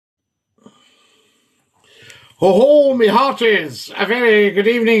Ho ho, me hearties! A very good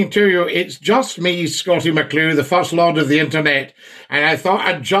evening to you. It's just me, Scotty McClue, the First Lord of the Internet, and I thought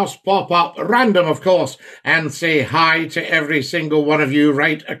I'd just pop up, random of course, and say hi to every single one of you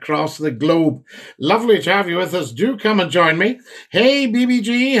right across the globe. Lovely to have you with us. Do come and join me. Hey,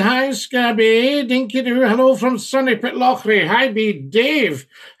 BBG. Hi, Scabby. Dinky Doo. Hello from sunny Pitlochry. Hi, B. Dave.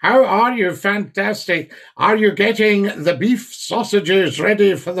 How are you? Fantastic. Are you getting the beef sausages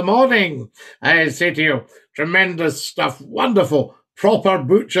ready for the morning? I say to you, tremendous stuff, wonderful, proper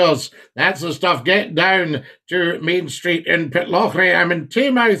butchers. That's the stuff. Get down to Main Street in Pitlochry. I'm in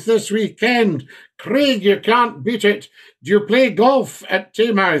Taymouth this weekend. Craig, you can't beat it. Do you play golf at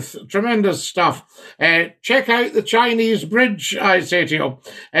Taymouth? Tremendous stuff. Check out the Chinese bridge, I say to you.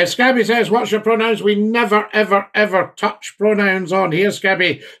 Scabby says, what's your pronouns? We never, ever, ever touch pronouns on here,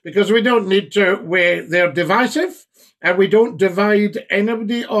 Scabby, because we don't need to. They're divisive, and we don't divide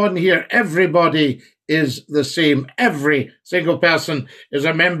anybody on here. Everybody is the same. Every single person is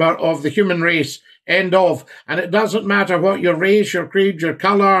a member of the human race. End of. And it doesn't matter what your race, your creed, your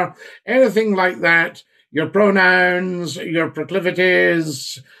colour, anything like that, your pronouns, your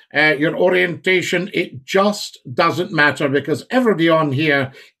proclivities, your orientation, it just doesn't matter because everybody on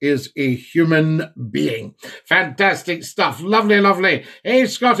here is a human being. Fantastic stuff. Lovely, lovely. Hey,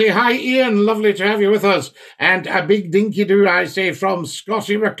 Scotty. Hi, Ian. Lovely to have you with us. And a big dinky do, I say, from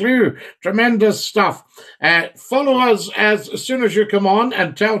Scotty McClue. Tremendous stuff. Follow us as soon as you come on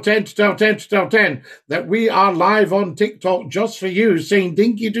and tell 10 that we are live on TikTok just for you, saying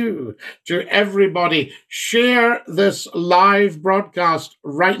dinky do to everybody. Share this live broadcast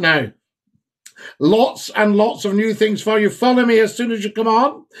right now. Lots and lots of new things for you. Follow me as soon as you come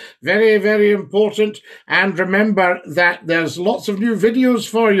on. Very, very important. And remember that there's lots of new videos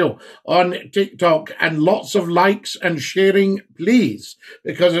for you on TikTok and lots of likes and sharing, please,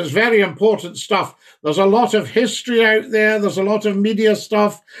 because it's very important stuff. There's a lot of history out there. There's a lot of media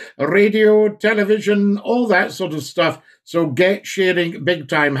stuff, radio, television, all that sort of stuff. So get sharing big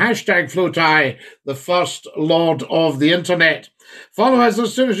time. Hashtag FloTie, the First Lord of the Internet. Follow us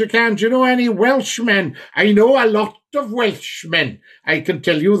as soon as you can. Do you know any Welshmen? I know a lot of Welshmen. I can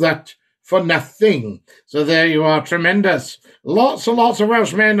tell you that for nothing. So there you are. Tremendous. Lots and lots of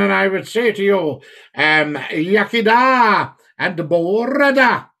Welshmen. And I would say to you, Yakida and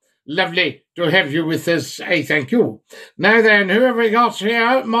Borada. Lovely to have you with us. I thank you. Now then, who have we got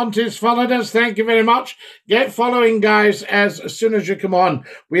here? Monty's followed us. Thank you very much. Get following, guys, as soon as you come on.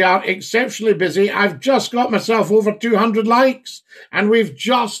 We are exceptionally busy. I've just got myself over 200 likes, and we've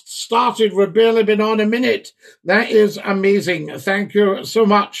just started. We've barely been on a minute. That is amazing. Thank you so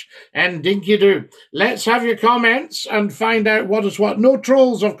much. And dinky do. Let's have your comments and find out what is what. No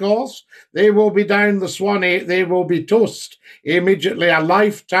trolls, of course. They will be down the Swanee. They will be toast immediately. A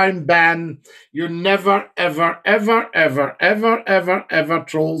lifetime ban. You never, ever, ever, ever, ever, ever, ever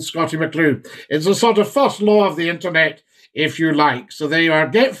troll Scotty McClue. It's a sort of first law of the internet, if you like. So there you are.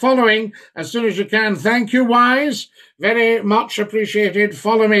 Get following as soon as you can. Thank you, Wise. Very much appreciated.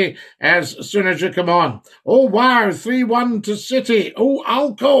 Follow me as soon as you come on. Oh, wow. 3-1 to City. Oh,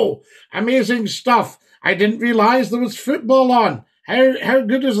 Alco. Amazing stuff. I didn't realise there was football on. How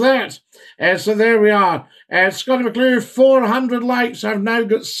good is that? So there we are. Scotty McClue, 400 likes. I've now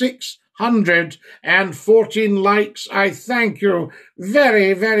got 614 likes. I thank you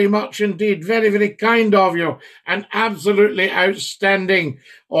very, very much indeed. Very, very kind of you and absolutely outstanding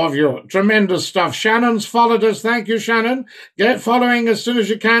of you. Tremendous stuff. Shannon's followed us. Thank you, Shannon. Get following as soon as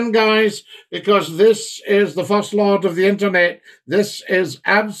you can, guys, because this is the First Lord of the Internet. This is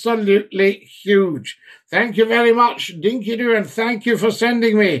absolutely huge. Thank you very much, Dinky Doo, and thank you for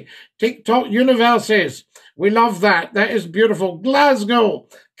sending me TikTok universes. We love that. That is beautiful. Glasgow,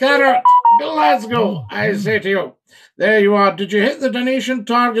 Carrot, Glasgow, I say to you. There you are. Did you hit the donation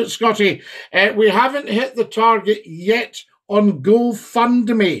target, Scotty? We haven't hit the target yet on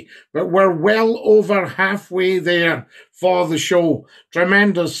GoFundMe, but we're well over halfway there for the show.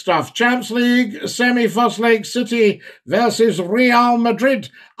 Tremendous stuff. Champions League, semi-first leg, City versus Real Madrid.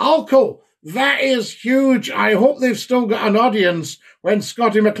 Alco. That is huge. I hope they've still got an audience when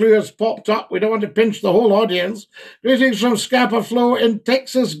Scotty McClue has popped up. We don't want to pinch the whole audience. Greetings from Scapa Flow in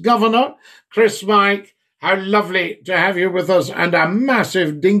Texas, Governor. Chris Mike, how lovely to have you with us. And a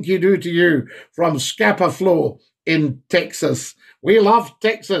massive dinky do to you from Scapa Flow in Texas. We love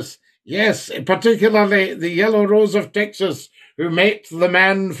Texas. Yes, particularly the Yellow Rose of Texas, who met the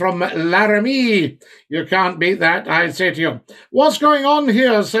man from Laramie. You can't beat that, I'd say to you. What's going on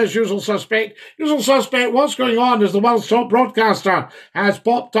here, says Usual Suspect. Usual Suspect, what's going on is the world's top broadcaster has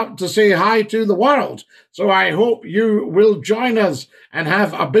popped up to say hi to the world. So I hope you will join us and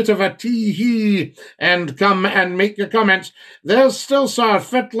have a bit of a tee-hee and come and make your comments. There's still Sir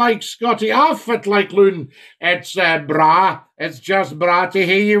Fit Like Scotty, Fit Like Loon. It's bra. It's just bra to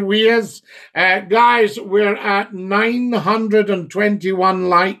hear you wheeze. Guys, we're at 921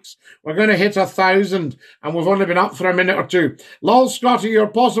 likes. We're going to hit 1,000, and we've only been up for a minute or two. Lol, Scotty, you're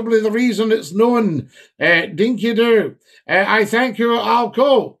possibly the reason it's known. Dinky do. I thank you,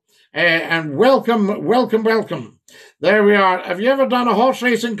 Alco. And welcome. There we are. Have you ever done a horse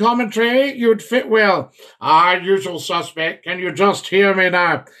racing commentary? You'd fit well. Usual suspect. Can you just hear me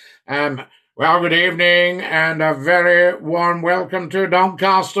now? Well, good evening and a very warm welcome to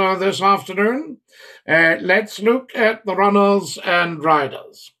Doncaster this afternoon. Let's look at the runners and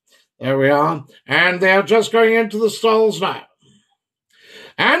riders. There we are. And they're just going into the stalls now.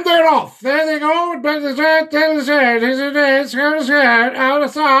 And they're off. There they go.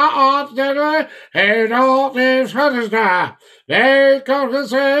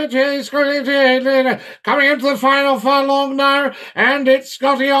 Coming into the final furlong now, and it's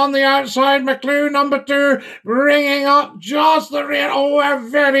Scotty on the outside. McClue, number 2, bringing up just the rear. Oh, a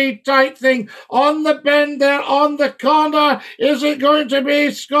very tight thing on the bend there, on the corner. Is it going to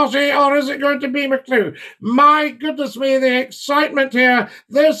be Scotty or is it going to be McClue? My goodness me, the excitement here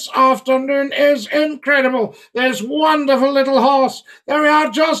this afternoon is incredible. This wonderful little horse. There we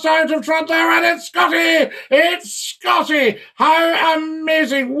are, just out of front there, and it's Scotty! It's Scotty! How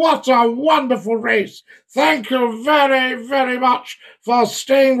amazing! What a wonderful race. Thank you very, very much for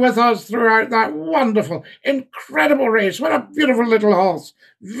staying with us throughout that wonderful, incredible race. What a beautiful little horse.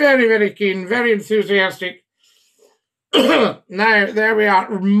 Very, very keen, very enthusiastic. Now, there we are.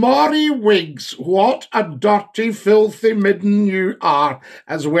 Maury Wiggs, what a dirty, filthy midden you are,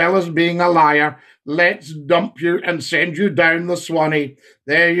 as well as being a liar. Let's dump you and send you down the Swanee.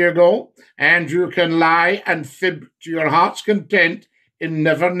 There you go. And you can lie and fib to your heart's content in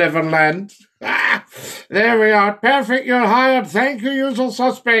Never Never Land. There we are. Perfect, you're hired. Thank you, usual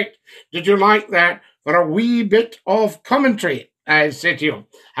suspect. Did you like that? For a wee bit of commentary, I say to you.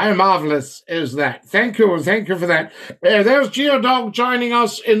 How marvellous is that? Thank you for that. There's Geodog joining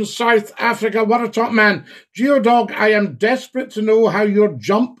us in South Africa. What a top man. Geodog, I am desperate to know how your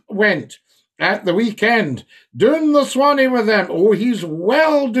jump went at the weekend. Doing the Swanee with them. Oh, he's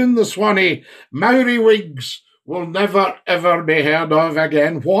well doing the Swanee. Maury Wiggs will never, ever be heard of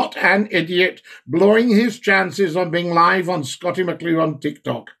again. What an idiot, blowing his chances on being live on Scotty McClue on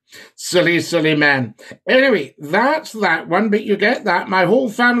TikTok. Silly, silly man. Anyway, that's that one, but you get that. My whole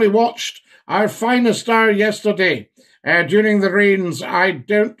family watched Our Finest Hour yesterday. During the rains, I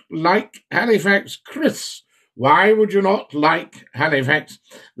don't like Halifax. Chris, why would you not like Halifax?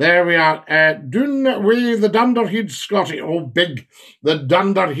 There we are. Doon we the Dunderheads, Scotty. Oh, big. The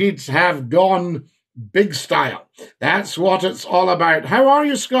Dunderheads have gone big style. That's what it's all about. How are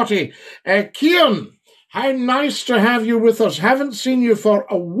you, Scotty? Cian, how nice to have you with us. Haven't seen you for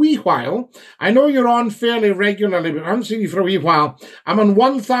a wee while. I know you're on fairly regularly, but I haven't seen you for a wee while. I'm on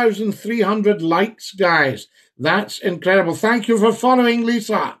 1,300 likes, guys. That's incredible. Thank you for following,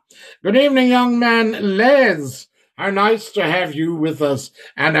 Lisa. Good evening, young man. Les, how nice to have you with us.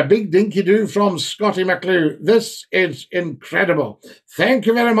 And a big dinky-doo from Scotty McClue. This is incredible. Thank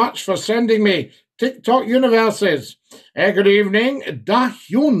you very much for sending me TikTok universes. Good evening,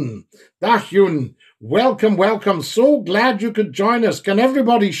 Da-hyun. Da-hyun. Welcome. So glad you could join us. Can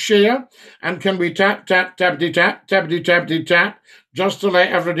everybody share? And can we tap, tappity-tap, just to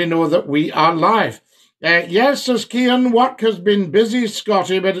let everybody know that we are live. Yes, says Cian, work has been busy,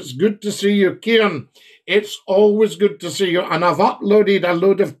 Scotty, but it's good to see you. Cian, it's always good to see you. And I've uploaded a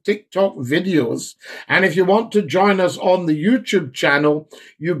load of TikTok videos. And if you want to join us on the YouTube channel,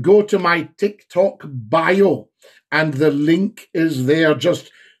 you go to my TikTok bio. And the link is there. Just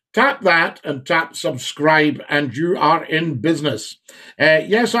tap that and tap subscribe, and you are in business.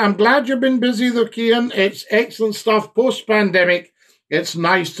 Yes, I'm glad you've been busy, though, Cian. It's excellent stuff post-pandemic. It's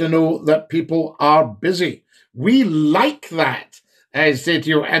nice to know that people are busy. We like that, I say to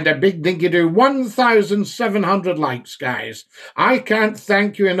you. And a big dinky-doo, 1,700 likes, guys. I can't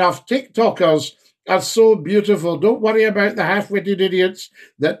thank you enough. TikTokers are so beautiful. Don't worry about the half-witted idiots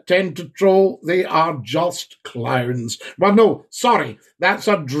that tend to troll. They are just clowns. Well, no, sorry. That's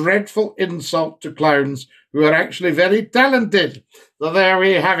a dreadful insult to clowns who are actually very talented. So there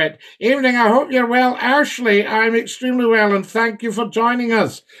we have it. Evening, I hope you're well. Ashley, I'm extremely well, and thank you for joining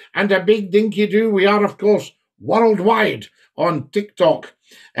us. And a big dinky-doo. We are, of course, worldwide on TikTok.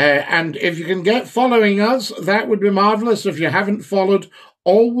 And if you can get following us, that would be marvellous. If you haven't followed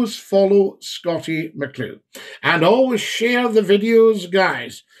always follow Scotty McClue and always share the videos,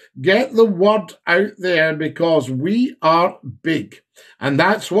 guys. Get the word out there because we are big. And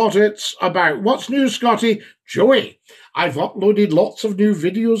that's what it's about. What's new, Scotty? Joey, I've uploaded lots of new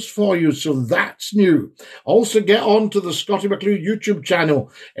videos for you, so that's new. Also, get on to the Scotty McClue YouTube channel.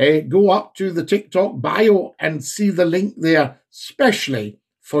 Go up to the TikTok bio and see the link there, especially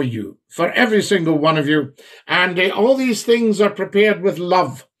for you, for every single one of you. And all these things are prepared with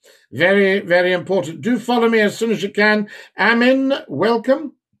love. Very, very important. Do follow me as soon as you can. Amin,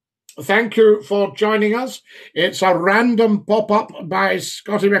 welcome. Thank you for joining us. It's a random pop-up by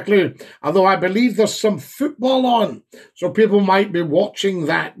Scotty McClue, although I believe there's some football on, so people might be watching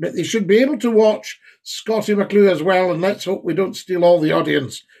that, but they should be able to watch Scotty McClue as well, and let's hope we don't steal all the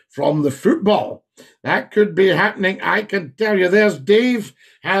audience from the football. That could be happening, I can tell you. There's Dave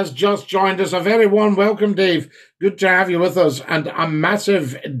has just joined us. A very warm welcome, Dave. Good to have you with us, and a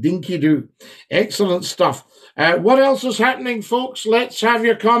massive dinky-do. Excellent stuff. What else is happening, folks? Let's have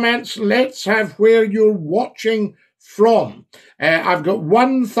your comments. Let's have where you're watching from. I've got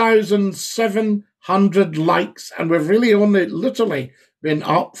 1,700 likes, and we've really only literally been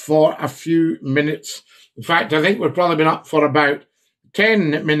up for a few minutes. In fact, I think we've probably been up for about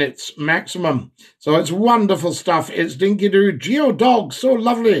 10 minutes maximum. So it's wonderful stuff. It's Dinky-Doo. Geodog, so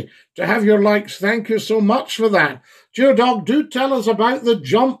lovely to have your likes. Thank you so much for that. Geodog, do tell us about the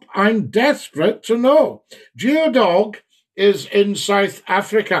jump. I'm desperate to know. Geodog is in South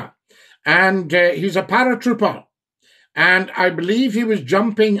Africa, and he's a paratrooper. And I believe he was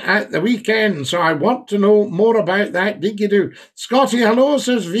jumping at the weekend, so I want to know more about that. Dinky-Doo. Scotty, hello,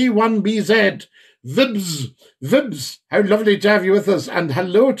 says V1BZ. Vibs, how lovely to have you with us. And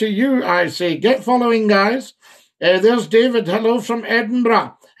hello to you, I say. Get following, guys. There's David. Hello from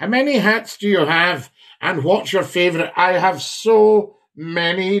Edinburgh. How many hats do you have? And what's your favourite? I have so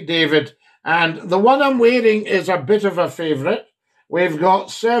many, David. And the one I'm wearing is a bit of a favourite. We've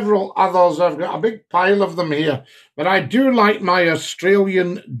got several others. I've got a big pile of them here. But I do like my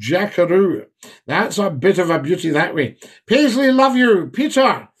Australian jackaroo. That's a bit of a beauty that way. Paisley, love you.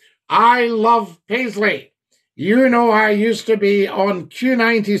 Peter, I love Paisley. You know I used to be on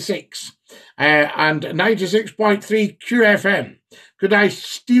Q96 and 96.3 QFM. Could I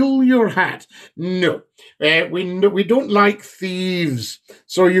steal your hat? No. We don't like thieves,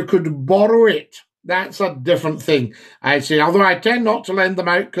 so you could borrow it. That's a different thing, I say. Although I tend not to lend them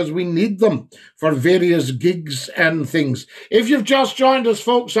out because we need them for various gigs and things. If you've just joined us,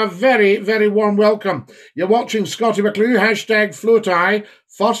 folks, a very, very warm welcome. You're watching Scotty McClue, hashtag FloatI,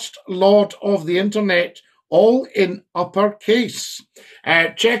 First Lord of the Internet, all in uppercase.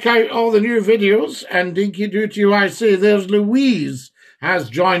 Check out all the new videos, and Dinky-Doo to you, I say. There's Louise has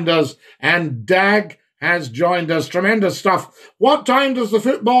joined us, and Dag has joined us. Tremendous stuff. What time does the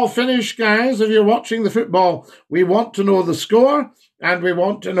football finish, guys? If you're watching the football, we want to know the score, and we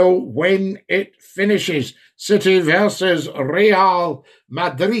want to know when it finishes. City versus Real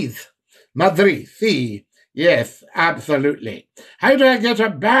Madrid. Madrid. Yes, absolutely. How do I get a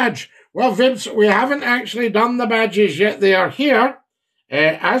badge? Well, Vince, we haven't actually done the badges yet. They are here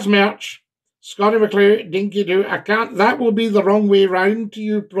as merch. Scotty McClue, Dinky-Doo. I can't. That will be the wrong way round to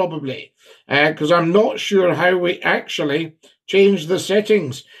you, probably, because I'm not sure how we actually change the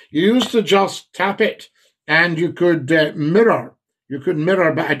settings. You used to just tap it, and you could mirror. You could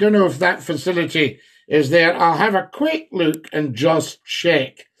mirror, but I don't know if that facility is there. I'll have a quick look and just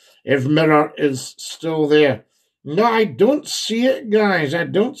check if mirror is still there. No, I don't see it, guys. I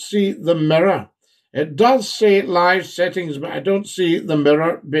don't see the mirror. It does say live settings, but I don't see the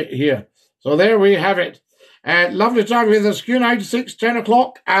mirror bit here. So there we have it. Lovely to have you with us. Q96, 10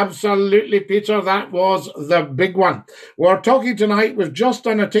 o'clock. Absolutely, Peter. That was the big one. We're talking tonight. We've just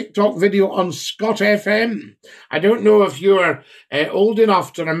done a TikTok video on Scot FM. I don't know if you're old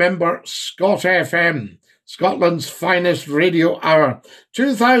enough to remember Scot FM, Scotland's finest radio hour.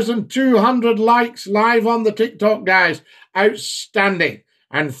 2,200 likes live on the TikTok, guys. Outstanding.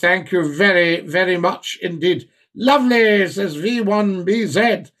 And thank you very, very much indeed. Lovely, says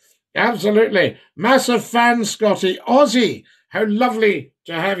V1BZ. Absolutely. Massive fan, Scotty. Aussie, how lovely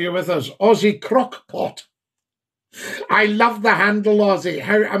to have you with us. Aussie Crockpot. I love the handle, Aussie.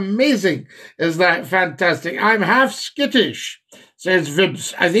 How amazing is that? Fantastic. I'm half skittish, says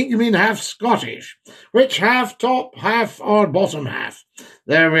Vibs. I think you mean half Scottish. Which half, top half or bottom half?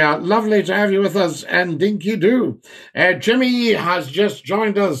 There we are. Lovely to have you with us, and Dinky-Doo. Jimmy has just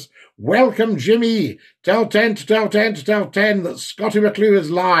joined us. Welcome, Jimmy. Tell 10 to tell 10 to tell 10 that Scotty McClue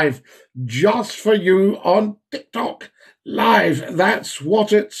is live just for you on TikTok. live. That's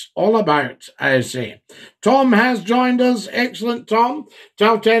what it's all about, I say. Tom has joined us. Excellent, Tom.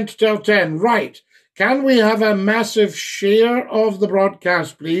 Tell 10 to tell 10. Right. Can we have a massive share of the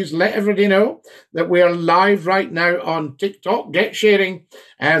broadcast, please? Let everybody know that we are live right now on TikTok. Get sharing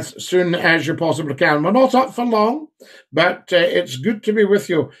as soon as you possibly can. We're not up for long, but it's good to be with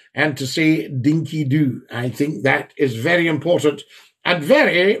you and to say dinky do. I think that is very important and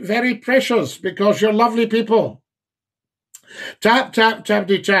very, very precious because you're lovely people. Tap, tap,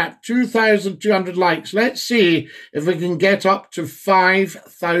 tappity tap, 2,200 likes. Let's see if we can get up to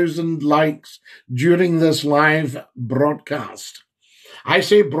 5,000 likes during this live broadcast. I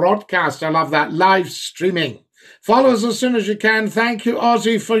say broadcast, I love that, live streaming. Follow us as soon as you can. Thank you,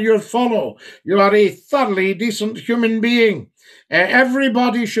 Ozzy, for your follow. You are a thoroughly decent human being.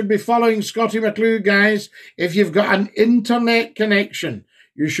 Everybody should be following Scottie McClue, guys. If you've got an internet connection,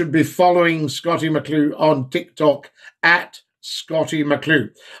 you should be following Scottie McClue on TikTok at Scottie McClue.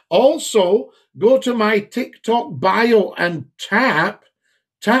 Also, go to my TikTok bio and tap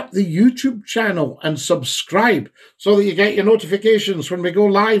the YouTube channel and subscribe so that you get your notifications when we go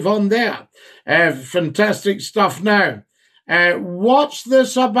live on there. Fantastic stuff now. What's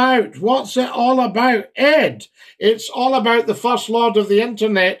this about? What's it all about? Ed, it's all about the First Lord of the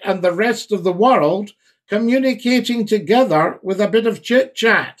Internet and the rest of the world communicating together with a bit of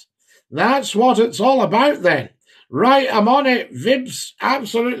chit-chat. That's what it's all about then. Right, I'm on it. Vibs,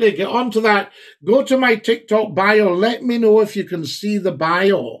 absolutely. Get onto that. Go to my TikTok bio. Let me know if you can see the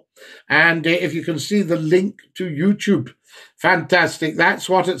bio and if you can see the link to YouTube. Fantastic. That's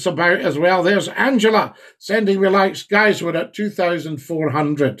what it's about as well. There's Angela sending me likes. Guys, we're at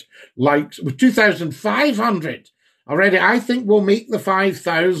 2,400 likes. 2,500 already. I think we'll make the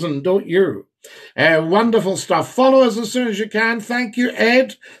 5,000, don't you? Wonderful stuff. Follow us as soon as you can. Thank you,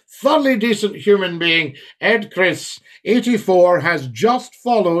 Ed. Thoroughly decent human being. Ed Chris, 84, has just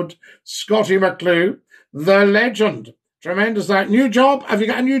followed Scottie McClue, the legend. Tremendous that. New job? Have you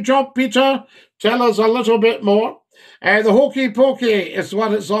got a new job, Peter? Tell us a little bit more. The hokey pokey is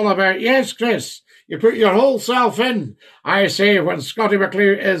what it's all about. Yes, Chris. You put your whole self in. I say when Scottie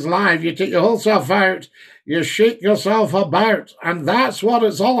McClue is live, you take your whole self out, you shake yourself about, and that's what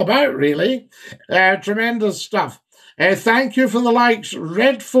it's all about, really. Tremendous stuff. Thank you for the likes.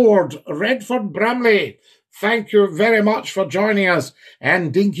 Redford Bramley, thank you very much for joining us.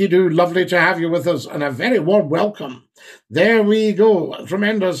 And Dinky Doo, lovely to have you with us, and a very warm welcome. There we go.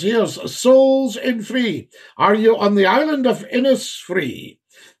 Tremendous. Here's Souls in Free. Are you on the island of Innisfree?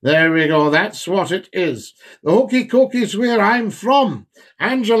 There we go. That's what it is. The hokey cokey's where I'm from.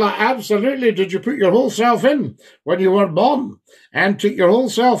 Angela, absolutely. Did you put your whole self in when you were born and took your whole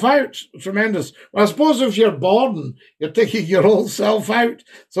self out? Tremendous. Well, I suppose if you're born, you're taking your whole self out.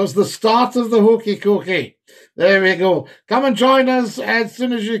 So it's the start of the hokey cokey. There we go. Come and join us as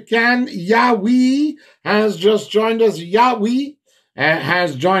soon as you can. Yahweh has just joined us. Yahweh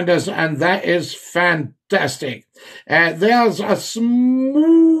has joined us, and that is fantastic. There's a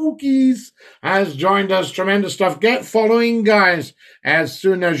Smokies has joined us. Tremendous stuff. Get following, guys, as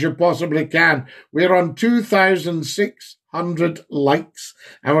soon as you possibly can. We're on 2,600 likes,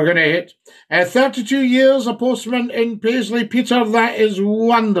 and we're going to hit 32 years, a postman in Paisley. Peter, that is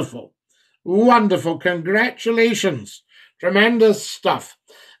wonderful. Wonderful. Congratulations. Tremendous stuff.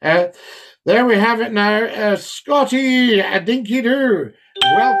 There we have it now. Scottie, a dinky doo.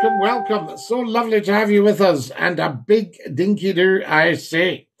 Welcome, welcome. So lovely to have you with us, and a big dinky doo, I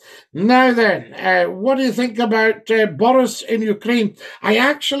say. Now then, what do you think about Boris in Ukraine? I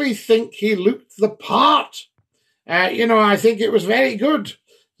actually think he looked the part. I think it was very good.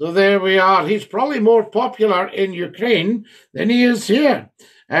 So there we are. He's probably more popular in Ukraine than he is here.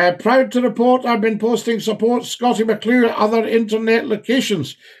 Proud to report I've been posting support Scottie McClue at other internet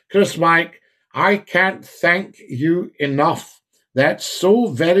locations. Chris Mike, I can't thank you enough. That's so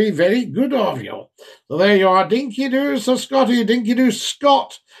very, very good of you. So there you are. Dinky Doo, Sir Scottie, Dinky Doo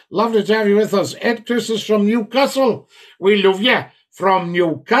Scott. Lovely to have you with us. Ed Chris is from Newcastle. We love you. From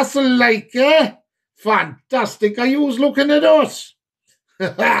Newcastle, like, fantastic. Are you looking at us?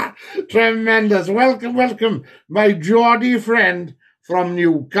 Tremendous. Welcome, welcome, my Geordie friend from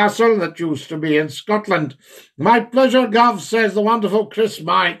Newcastle that used to be in Scotland. My pleasure, Gov, says the wonderful Chris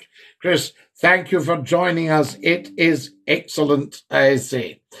Mike. Chris, thank you for joining us. It is excellent, I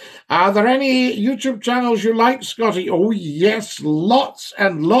say. Are there any YouTube channels you like, Scottie? Oh, yes, lots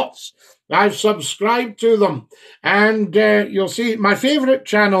and lots. I've subscribed to them. And you'll see my favourite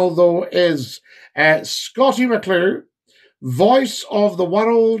channel, though, is Scottie McClue, Voice of the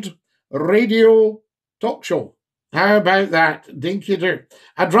World Radio Talk Show. How about that? Dinky do.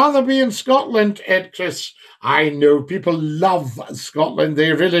 I'd rather be in Scotland, Ed Chris. I know people love Scotland.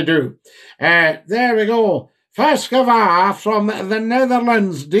 They really do. There we go. First cover from the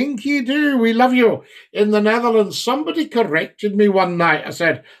Netherlands. Dinky do. We love you in the Netherlands. Somebody corrected me one night. I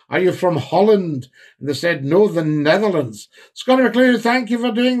said, are you from Holland? And they said, no, the Netherlands. Scotty McClure, thank you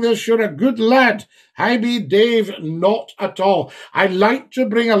for doing this. You're a good lad. Hi, be Dave, not at all. I like to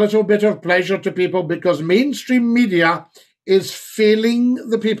bring a little bit of pleasure to people because mainstream media is failing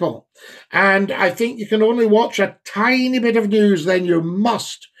the people. And I think you can only watch a tiny bit of news, then you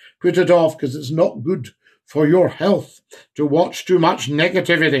must put it off because it's not good for your health to watch too much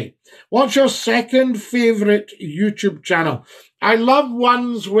negativity. What's your second favourite YouTube channel? I love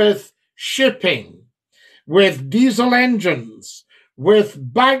ones with shipping, with diesel engines, with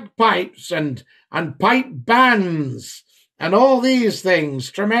bagpipes and pipe bands and all these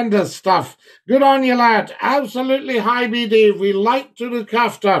things. Tremendous stuff. Good on you, lad. Absolutely high B, Dave. We like to look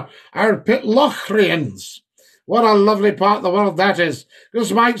after our Pitlochrians. What a lovely part of the world that is.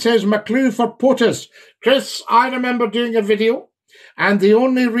 Chris Mike says, McClue for POTUS. Chris, I remember doing a video, and the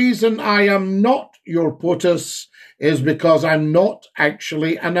only reason I am not your POTUS is because I'm not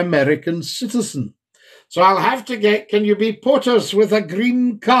actually an American citizen. So I'll have to get, can you be POTUS with a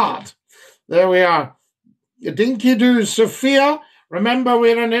green card? There we are. Dinky do, Sophia. Remember,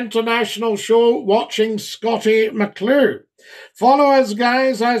 we're an international show watching Scotty McClue. Follow us,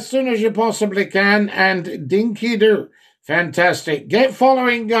 guys, as soon as you possibly can, and dinky do. Fantastic. Get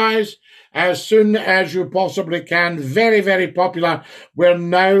following, guys, as soon as you possibly can. Very, very popular. We're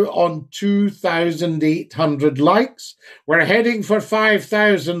now on 2,800 likes. We're heading for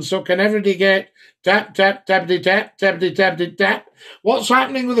 5,000, so can everybody get tap, tap, tappity, tap, tappity, tappity, tap. What's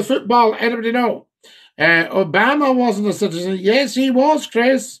happening with the football? Anybody know? Obama wasn't a citizen. Yes, he was,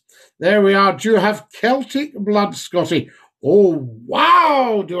 Chris. There we are. Do you have Celtic blood, Scotty? Oh,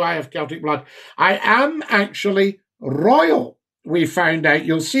 wow, do I have Celtic blood. I am actually royal, we found out.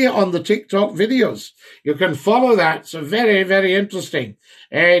 You'll see it on the TikTok videos. You can follow that. So very, very interesting.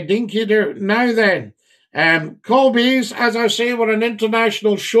 Dinky do. Now then, Colby's, as I say, we're an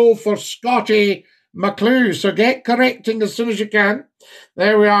international show for Scotty McClue. So get correcting as soon as you can.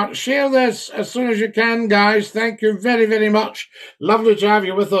 There we are. Share this as soon as you can, guys. Thank you very, very much. Lovely to have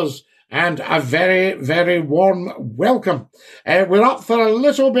you with us. And a very, very warm welcome. We're up for a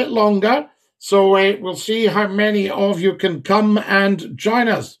little bit longer, so we'll see how many of you can come and join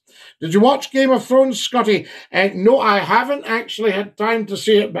us. Did you watch Game of Thrones, Scotty? No, I haven't actually had time to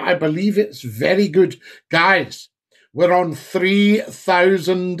see it, but I believe it's very good. Guys, we're on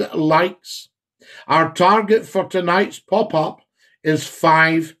 3,000 likes. Our target for tonight's pop-up is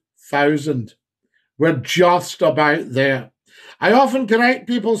 5,000. We're just about there. I often correct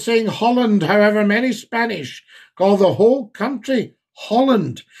people saying Holland, however, many Spanish call the whole country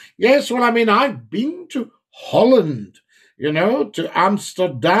Holland. Yes, well, I mean, I've been to Holland, you know, to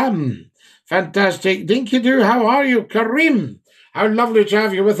Amsterdam. Fantastic. Dinky-doo, how are you? Karim, how lovely to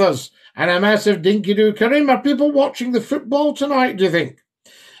have you with us. And a massive dinky-doo. Karim, are people watching the football tonight, do you think?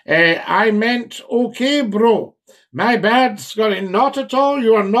 I meant, okay, bro. My bad, Scotty. Not at all.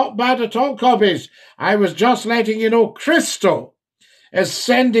 You are not bad at all, Cobbies. I was just letting you know Crystal is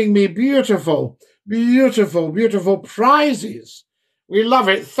sending me beautiful, beautiful, beautiful prizes. We love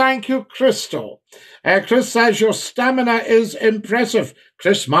it. Thank you, Crystal. Chris says your stamina is impressive.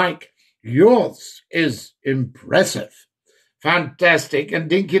 Chris Mike, yours is impressive. Fantastic. And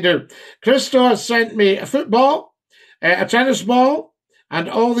dinky do. Crystal has sent me a football, a tennis ball, and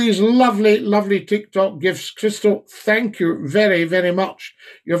all these lovely, lovely TikTok gifts. Crystal, thank you very, very much.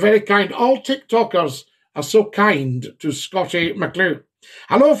 You're very kind. All TikTokers are so kind to Scotty McClue.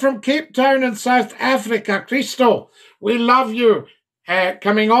 Hello from Cape Town in South Africa. Crystal, we love you.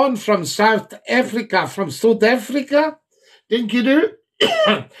 Coming on from South Africa. From South Africa? Dinky do?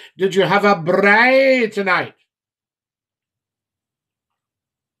 Did you have a braai tonight?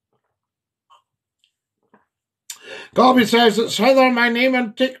 Colby says, it's Heather, my name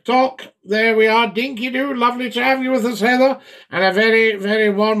on TikTok. There we are. Dinky-doo. Lovely to have you with us, Heather. And a very, very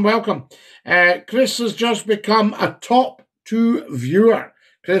warm welcome. Chris has just become a top 2 viewer.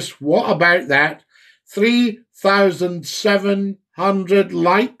 Chris, what about that? 3,700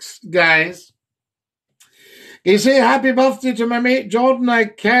 likes, guys. You say happy birthday to my mate Jordan. I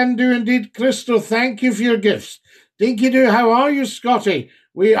can do indeed. Crystal, thank you for your gifts. Dinky-doo, how are you, Scotty?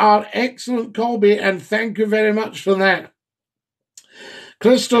 We are excellent, Colby, and thank you very much for that.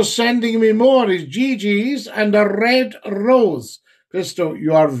 Crystal sending me more is GG's and a red rose. Crystal,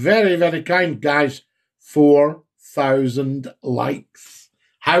 you are very, very kind, guys. 4,000 likes.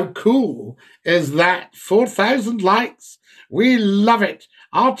 How cool is that? 4,000 likes. We love it.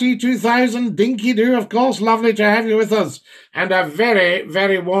 RT2000, Dinky Doo, of course, lovely to have you with us. And a very,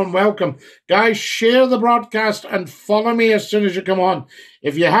 very warm welcome. Guys, share the broadcast and follow me as soon as you come on.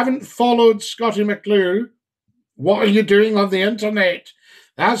 If you haven't followed Scottie McClue, what are you doing on the internet?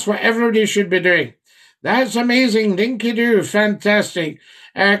 That's what everybody should be doing. That's amazing. Dinky Doo, fantastic.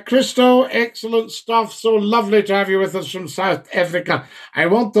 Christo, excellent stuff. So lovely to have you with us from South Africa. I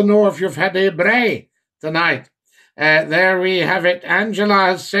want to know if you've had a braai tonight. There we have it. Angela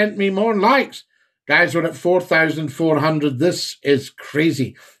has sent me more likes. Guys, we're at 4,400. This is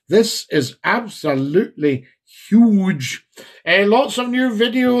crazy. This is absolutely huge. Lots of new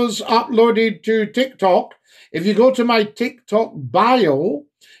videos uploaded to TikTok. If you go to my TikTok bio,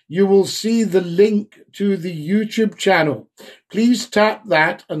 you will see the link to the YouTube channel. Please tap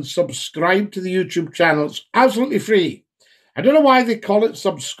that and subscribe to the YouTube channel. It's absolutely free. I don't know why they call it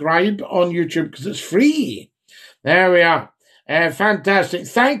subscribe on YouTube, because it's free. There we are. Fantastic.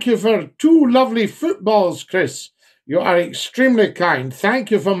 Thank you for 2 lovely footballs, Chris. You are extremely kind.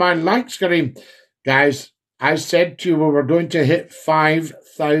 Thank you for my likes, Kareem. Guys, I said to you we were going to hit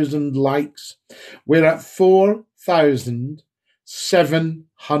 5,000 likes. We're at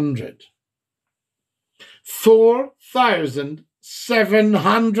 4,700.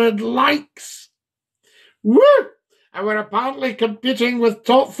 4,700 likes. Woo! And we're apparently competing with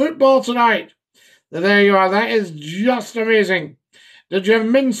top football tonight. There you are. That is just amazing. Did you have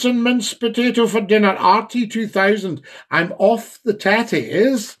mince and minced potato for dinner? RT2000. I'm off the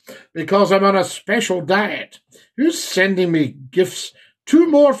tatties because I'm on a special diet. Who's sending me gifts? 2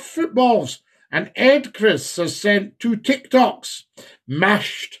 more footballs. And Ed Chris has sent 2 TikToks.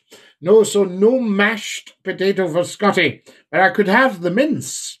 Mashed. No, so no mashed potato for Scotty. But I could have the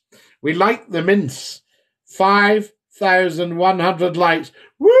mince. We like the mince. 5,100 likes.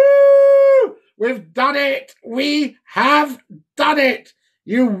 Woo! We've done it. We have done it.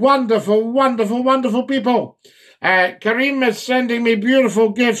 You wonderful, wonderful, wonderful people. Kareem is sending me beautiful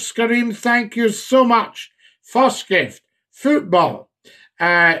gifts. Kareem, thank you so much. First gift, football,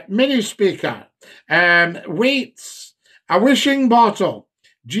 mini speaker, weights, a wishing bottle,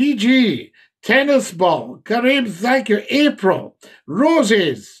 GG, tennis ball. Kareem, thank you. April,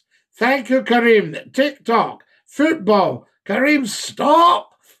 roses. Thank you, Kareem. TikTok, football. Kareem, stop.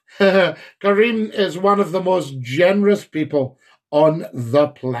 Kareem is one of the most generous people on the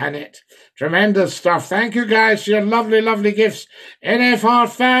planet. Tremendous stuff. Thank you guys for your lovely, lovely gifts. NFR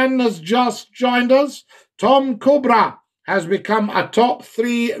fan has just joined us. Tom Cobra has become a top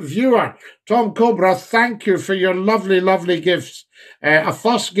 3 viewer. Tom Cobra, thank you for your lovely, lovely gifts. A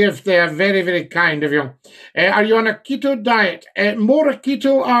first gift there, very, very kind of you. Are you on a keto diet? More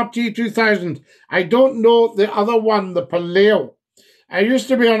keto RT2000. I don't know the other one, the paleo. I used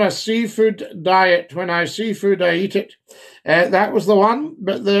to be on a seafood diet. When I seafood, I eat it. That was the one,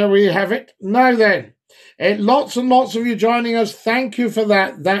 but there we have it. Now then, lots and lots of you joining us. Thank you for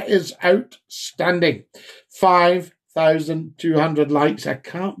that. That is outstanding. 5,200 likes. I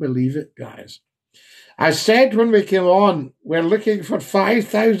can't believe it, guys. I said when we came on, we're looking for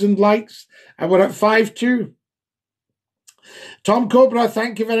 5,000 likes, and we're at 5,200. Tom Cobra,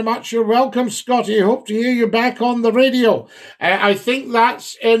 thank you very much. You're welcome, Scotty. Hope to hear you back on the radio. I think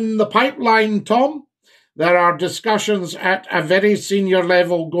that's in the pipeline, Tom. There are discussions at a very senior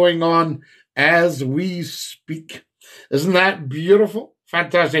level going on as we speak. Isn't that beautiful?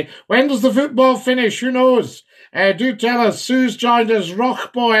 Fantastic. When does the football finish? Who knows? Do tell us. Sue's joined us.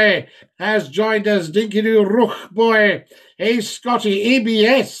 Roch Boy has joined us. Dinky Doo Roch Boy. Hey, Scotty,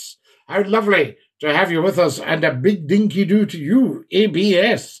 ABS. How lovely to have you with us, and a big dinky do to you,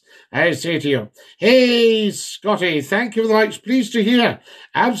 ABS, I say to you. Hey, Scotty, thank you for the likes. Pleased to hear.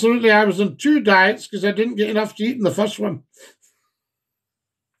 Absolutely, I was on 2 diets because I didn't get enough to eat in the first one.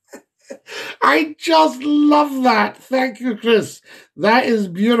 I just love that. Thank you, Chris. That is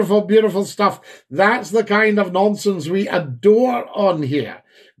beautiful, beautiful stuff. That's the kind of nonsense we adore on here.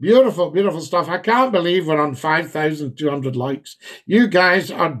 Beautiful, beautiful stuff. I can't believe we're on 5,200 likes. You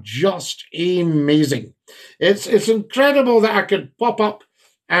guys are just amazing. It's incredible that I could pop up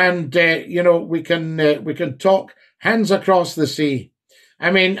and, we can talk hands across the sea.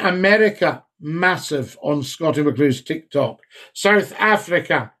 I mean, America, massive on Scottie McClue's TikTok. South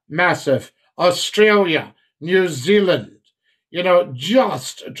Africa, massive. Australia, New Zealand,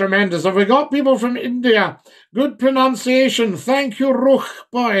 just tremendous. Have we got people from India? Good pronunciation. Thank you,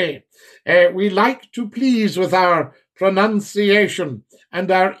 Roch Boy. We like to please with our pronunciation and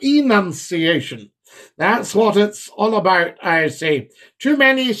our enunciation. That's what it's all about, I say. Too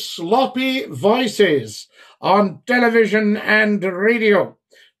many sloppy voices on television and radio.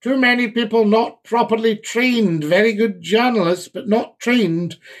 Too many people not properly trained, very good journalists, but not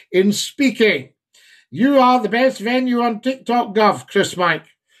trained in speaking. You are the best venue on TikTok, Gov, Chris Mike.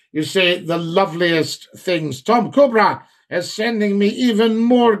 You say the loveliest things. Tom Cobra is sending me even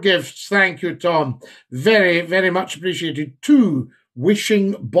more gifts. Thank you, Tom. Very, very much appreciated. 2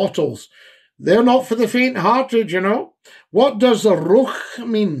 wishing bottles. They're not for the faint-hearted, you know. What does roch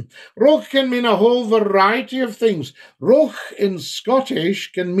mean? Roch can mean a whole variety of things. Roch in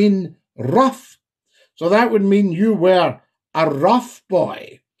Scottish can mean rough. So that would mean you were a rough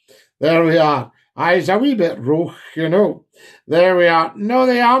boy. There we are. I's a wee bit roch, you know. There we are. No,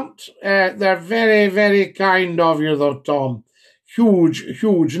 they aren't. They're very, very kind of you, though, Tom. Huge,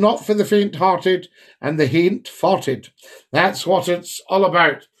 huge. Not for the faint-hearted and the haint-foughted. That's what it's all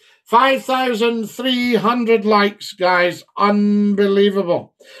about. 5,300 likes, guys.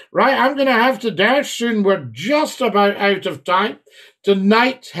 Unbelievable. Right, I'm going to have to dash soon. We're just about out of time.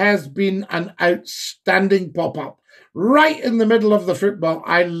 Tonight has been an outstanding pop-up. Right in the middle of the football.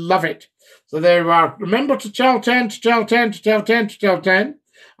 I love it. So there you are. Remember to tell 10, to tell 10, to tell 10, to tell 10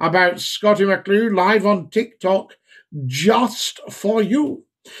 about Scottie McClue live on TikTok just for you.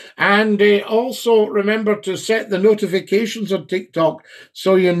 And also remember to set the notifications on TikTok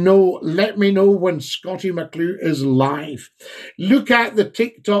so you know, let me know when Scottie McClue is live. Look at the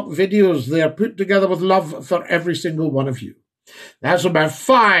TikTok videos. They are put together with love for every single one of you. That's about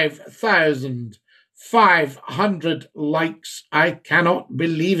 5,500 likes. I cannot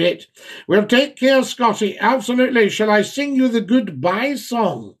believe it. Well, take care, Scottie. Absolutely. Shall I sing you the goodbye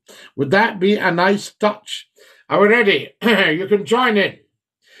song? Would that be a nice touch? Are we ready? You can join in.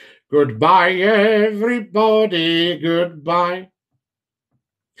 Goodbye, everybody, goodbye.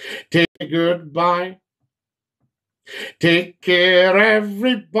 Goodbye. Take care,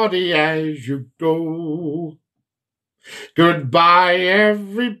 everybody, as you go. Goodbye,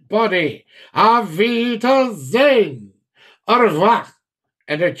 everybody. Auf Wiedersehen. Au revoir.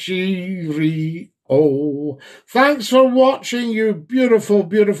 And a cheerio. Thanks for watching, you beautiful,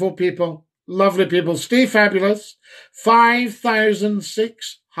 beautiful people. Lovely people. Stay fabulous.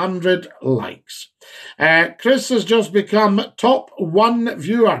 5,600 likes. Chris has just become top 1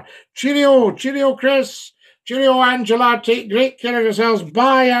 viewer. Cheerio, cheerio, Chris. Cheerio, Angela. Take great care of yourselves.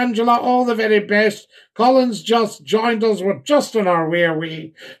 Bye, Angela. All the very best. Colin's just joined us. We're just on our way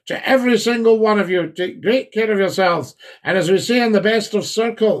away. To every single one of you, take great care of yourselves. And as we say in the best of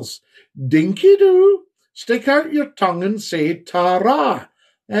circles, dinky-doo. Stick out your tongue and say ta-ra.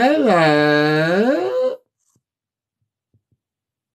 Hello.